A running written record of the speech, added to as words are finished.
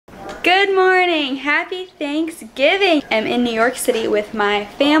Good morning, happy Thanksgiving. I'm in New York City with my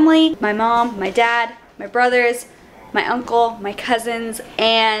family, my mom, my dad, my brothers, my uncle, my cousins,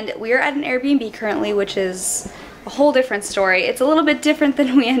 and we are at an Airbnb currently, which is a whole different story. It's a little bit different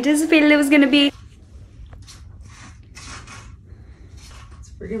than we anticipated it was gonna be. It's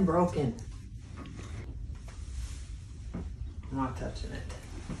freaking broken. I'm not touching it.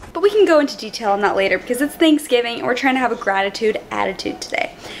 But we can go into detail on that later because it's Thanksgiving and we're trying to have a gratitude attitude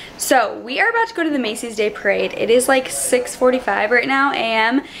today. So we are about to go to the Macy's Day Parade. It is like 6:45 right now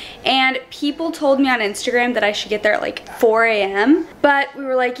a.m. and people told me on Instagram that I should get there at like 4 a.m. But we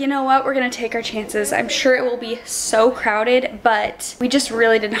were like, you know what, we're gonna take our chances. I'm sure it will be so crowded, but we just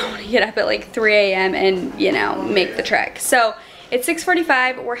really did not want to get up at like 3 a.m. and, you know, make the trek. So it's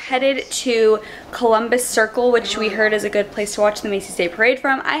 6:45, we're headed to Columbus Circle, which we heard is a good place to watch the Macy's Day Parade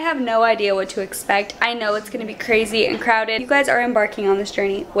from. I have no idea what to expect. I know it's gonna be crazy and crowded. You guys are embarking on this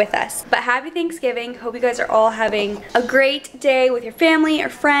journey with us. But happy Thanksgiving. Hope you guys are all having a great day with your family or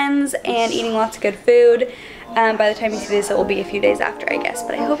friends and eating lots of good food. By the time you see this, it will be a few days after, I guess.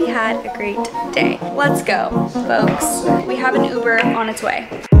 But I hope you had a great day. Let's go, folks. We have an Uber on its way.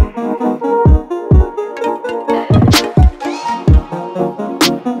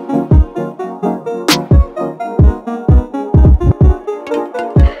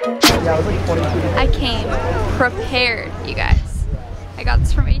 I came prepared, you guys. I got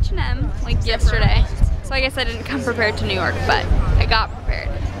this from H&M like yesterday. So I guess I didn't come prepared to New York, but I got prepared.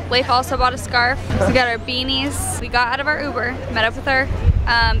 Leif also bought a scarf. We got our beanies. We got out of our Uber, met up with the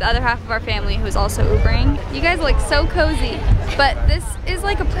other half of our family who's also Ubering. You guys look so cozy, but this is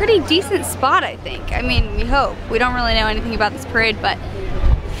like a pretty decent spot, I think. I mean, we hope. We don't really know anything about this parade, but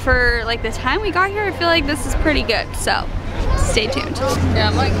for like the time we got here, I feel like this is pretty good, so stay tuned.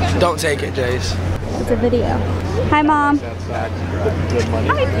 Don't take it, Jace. It's a video. Hi, Mom. Hi.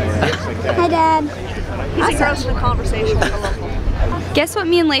 Hi, Dad. He's engrossed in the conversation with the local. Guess what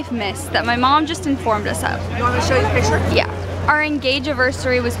me and Leif missed that my mom just informed us of? You want me to show you the picture? Yeah. Our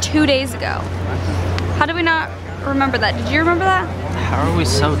engage-anniversary was 2 days ago. How do we not remember that? Did you remember that? How are we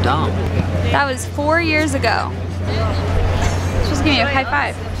so dumb? That was 4 years ago. Just give me a high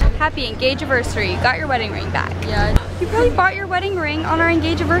five. Happy engage-anniversary. You got your wedding ring back. Yeah. You probably bought your wedding ring on our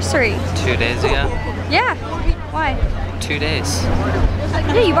engage-anniversary. 2 days ago? Yeah. Why? 2 days.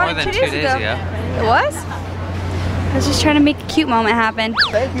 Yeah, you bought More it than 2 days ago. It was? I was just trying to make a cute moment happen.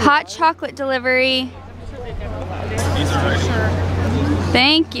 Hot chocolate delivery.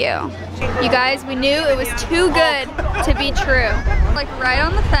 Thank you. You guys, we knew it was too good to be true. Like right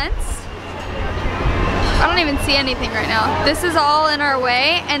on the fence. I don't even see anything right now. This is all in our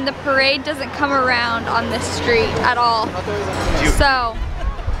way and the parade doesn't come around on this street at all. So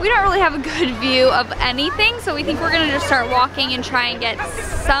we don't really have a good view of anything, so we think we're gonna just start walking and try and get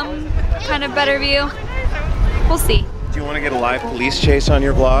some kind of better view. We'll see. Do you want to get a live police chase on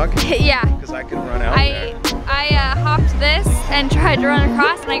your vlog? Yeah. Because I could run out there. I hopped this and tried to run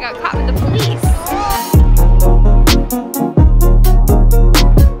across and I got caught with the police.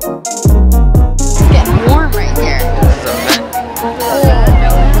 It's getting warm right here.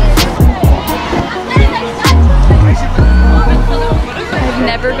 I've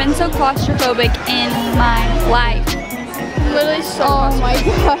never been so claustrophobic in my life. Literally so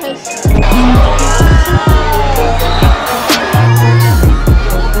claustrophobic. Oh my gosh.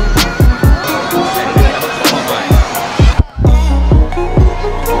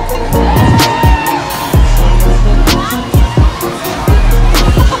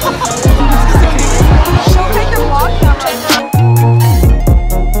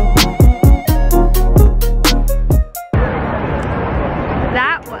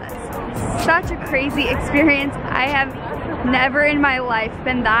 Such a crazy experience. I have never in my life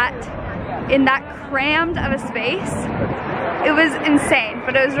been in that crammed of a space. It was insane,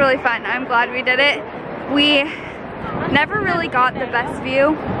 but it was really fun. I'm glad we did it. We never really got the best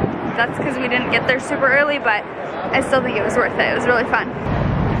view. That's because we didn't get there super early, but I still think it was worth it. It was really fun.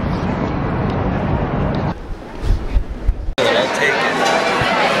 I'll take it.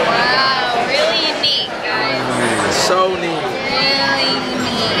 Wow, really unique, guys. So neat. Really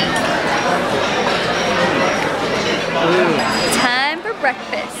unique. Time for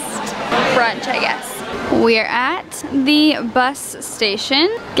breakfast. Brunch, I guess. We are at the bus station,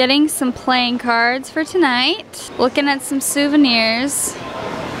 getting some playing cards for tonight, looking at some souvenirs.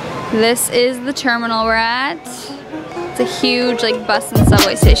 This is the terminal we're at. It's a huge like bus and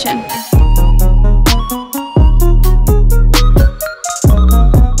subway station.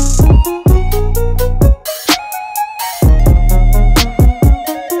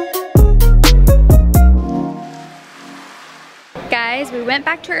 Guys, we went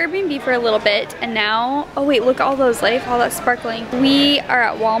back to Airbnb for a little bit, and now, oh wait, look at all those lights, all that sparkling. We are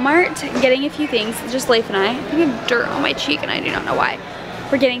at Walmart getting a few things, just Leif and I think I have dirt on my cheek and I do not know why.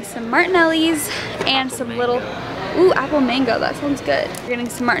 We're getting some Martinelli's and some little, ooh, apple mango, that sounds good. We're getting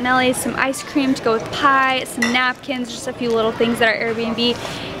some Martinelli's, some ice cream to go with pie, some napkins, just a few little things that our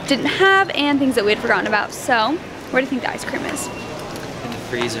Airbnb didn't have and things that we had forgotten about. So, where do you think the ice cream is? In the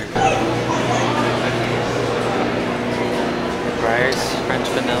freezer. Breyers, French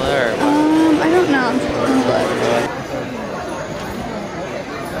vanilla, or what? I don't know.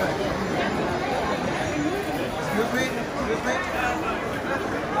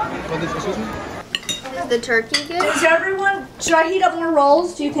 Is the turkey good? Is everyone, should I heat up more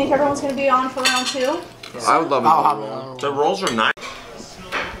rolls? Do you think everyone's going to be on for round 2? I would love it. The rolls are nice.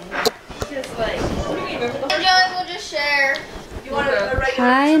 Just like, Joey, we'll just share. you want a regular?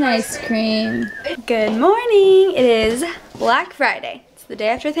 Pie and ice cream. Good morning. It is Black Friday. It's the day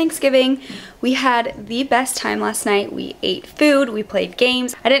after Thanksgiving. We had the best time last night. We ate food, we played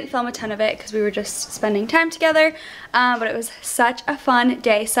games. I didn't film a ton of it because we were just spending time together, but it was such a fun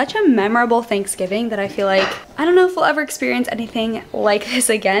day, such a memorable Thanksgiving that I feel like, I don't know if we'll ever experience anything like this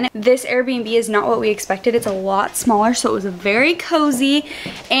again. This Airbnb is not what we expected. It's a lot smaller, so it was very cozy,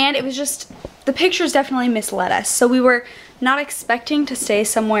 and it was just, the pictures definitely misled us. So we were not expecting to stay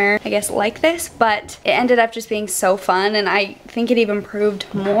somewhere, I guess, like this, but it ended up just being so fun, and I think it even proved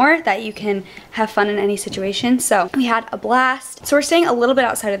more that you can have fun in any situation. So we had a blast. So we're staying a little bit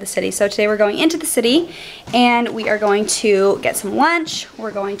outside of the city. So today we're going into the city, and we are going to get some lunch.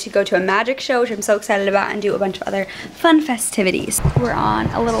 We're going to go to a magic show, which I'm so excited about, and do a bunch of other fun festivities. We're on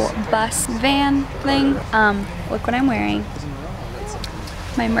a little bus van thing. Look what I'm wearing.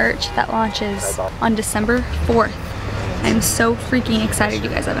 My merch that launches on December 4th. I'm so freaking excited, you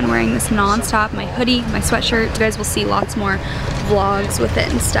guys. I've been wearing this non-stop, my hoodie, my sweatshirt. You guys will see lots more vlogs with it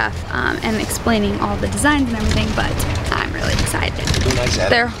and stuff, and explaining all the designs and everything, but I'm really excited.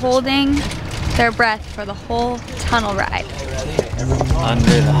 They're holding their breath for the whole tunnel ride.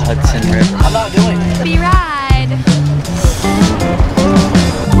 Under the Hudson River. I'm not doing it. Happy ride!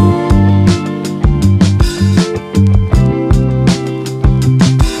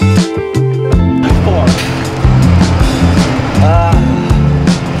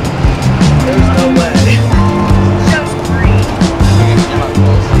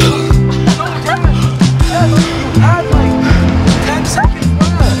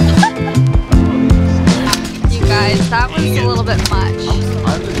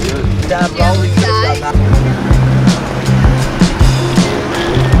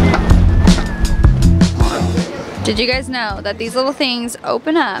 Did you guys know that these little things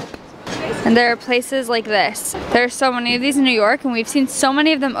open up and there are places like this? There are so many of these in New York, and we've seen so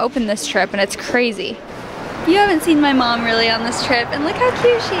many of them open this trip, and it's crazy. You haven't seen my mom really on this trip, and look how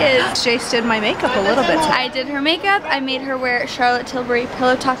cute she is. Jace did my makeup a little bit. I did her makeup. I made her wear Charlotte Tilbury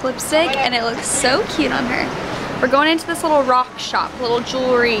Pillow Talk lipstick, and it looks so cute on her. We're going into this little rock shop, little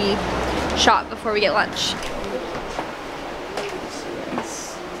jewelry shop before we get lunch.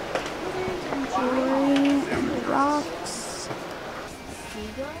 Rocks.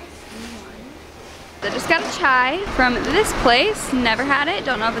 I just got a chai from this place. Never had it.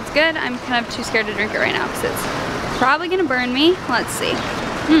 Don't know if it's good. I'm kind of too scared to drink it right now because it's probably gonna burn me. Let's see.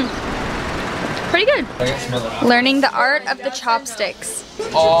 Pretty good. Learning the art of the chopsticks.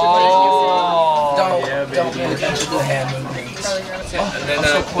 Oh, don't pay attention to the hand movements.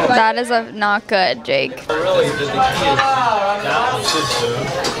 That is not good, Jake.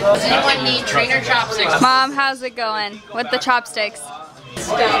 Does anyone need trainer chopsticks? Mom, how's it going with the chopsticks?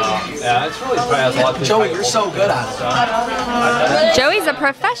 Yeah, it's really fast. Joey, you're so good at it. Joey's a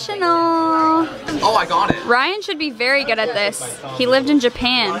professional. Oh, I got it. Ryan should be very good at this. He lived in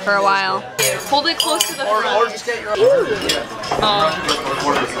Japan for a while. Hold it close to the front. Or just get your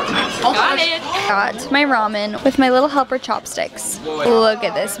Got it. Got my ramen with my little helper chopsticks. Look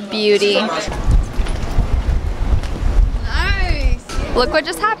at this beauty. Look what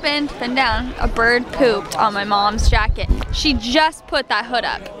just happened. Bend down. A bird pooped on my mom's jacket. She just put that hood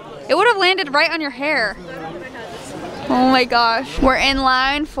up. It would have landed right on your hair. Oh my gosh. We're in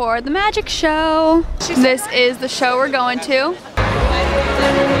line for the magic show. This is the show we're going to.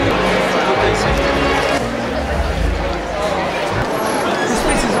 This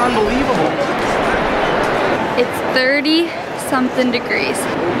place is unbelievable. It's 30-something degrees.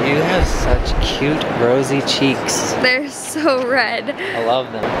 You have such cute rosy cheeks. They're so red. I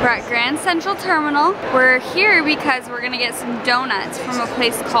love them. We're at Grand Central Terminal. We're here because we're gonna get some donuts from a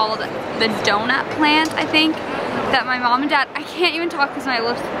place called the Donut Plant, I think, that my mom and dad, I can't even talk because my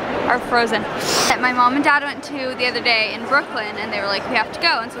lips are frozen. My mom and dad went to the other day in Brooklyn, and they were like, we have to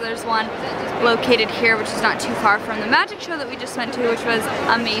go. And so there's one located here, which is not too far from the magic show that we just went to, which was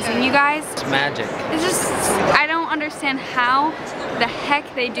amazing, you guys. It's magic. It's just, I don't understand how the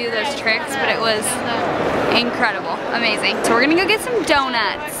heck they do those tricks, but it was incredible, amazing. So we're gonna go get some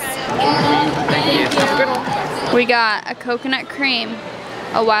donuts. We got a coconut cream,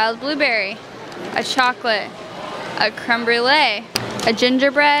 a wild blueberry, a chocolate, a creme brulee, a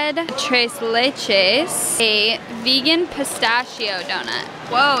gingerbread, a tres leches, a vegan pistachio donut.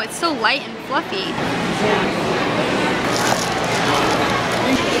 Whoa, it's so light and fluffy.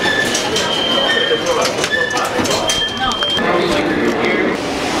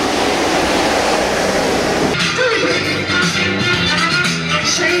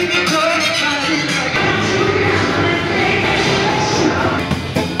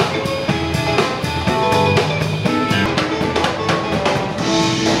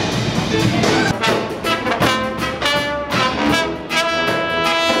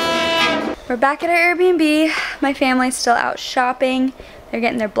 We're back at our Airbnb. My family's still out shopping. They're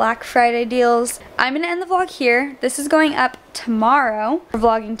getting their Black Friday deals. I'm gonna end the vlog here. This is going up tomorrow. We're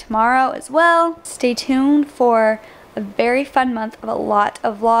vlogging tomorrow as well. Stay tuned for a very fun month of a lot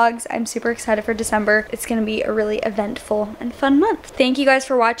of vlogs. I'm super excited for December. It's gonna be a really eventful and fun month. Thank you guys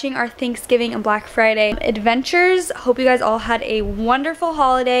for watching our Thanksgiving and Black Friday adventures. Hope you guys all had a wonderful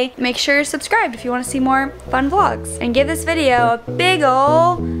holiday. Make sure you're subscribed if you wanna see more fun vlogs. And give this video a big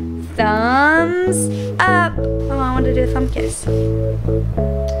ol' thumbs up. Oh, I want to do a thumb kiss.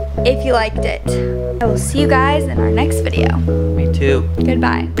 If you liked it. I will see you guys in our next video. Me too.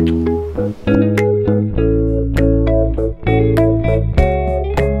 Goodbye.